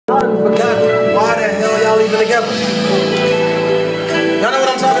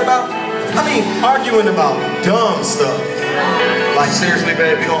arguing about dumb stuff. Like, seriously,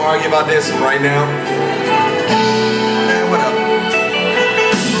 babe, we gonna argue about this right now? Man, whatever.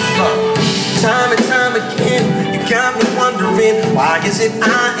 Look, time and time again, you got me wondering, why is it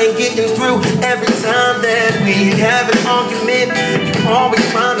I ain't getting through? Every time that we have an argument, you always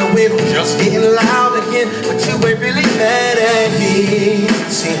trying to win. I'm just getting loud again, but you ain't really mad at me.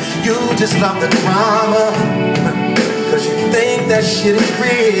 See, you just love the drama, cause you think that shit is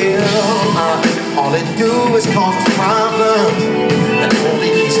real. All it do is cause us problems that only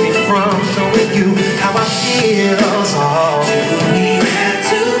keeps me from showing you how I feel. So we had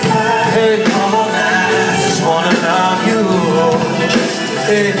to fight all night. I just wanna love you.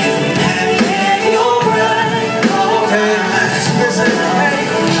 Hey, you're right. Hey, listen,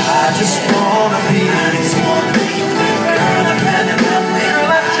 hey, I just wanna be. Girl, I've had enough. Girl,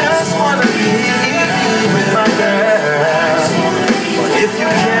 I just wanna be with my girl. But if you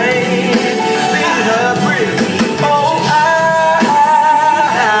can't leave her free, oh,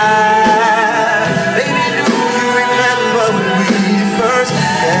 baby, do you remember when we first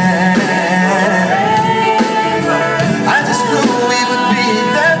met? I just knew we would be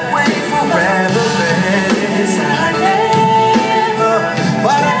that way forever,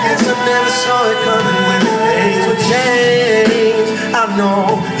 but I guess I never saw it coming when things would change. I know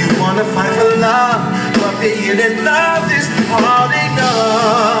you wanna fight for love, but being in love is hard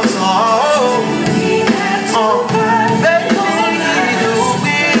enough. So, baby, do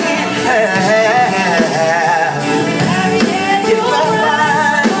we have? If I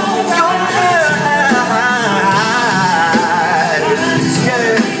find your mind,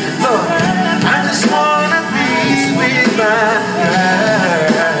 yeah, look, I just wanna be with my girl.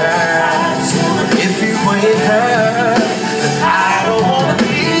 If you ain't her, then I don't wanna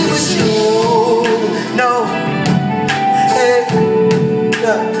be with you. No, hey,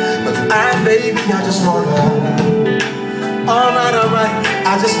 yeah. But baby, I just wanna. Alright, I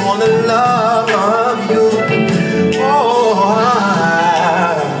just wanna love you. Oh,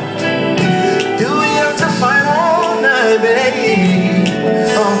 do you have to fight all night, baby?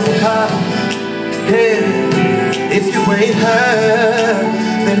 Oh, hey, if you ain't her,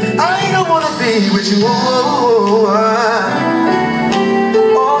 then I don't wanna be with you.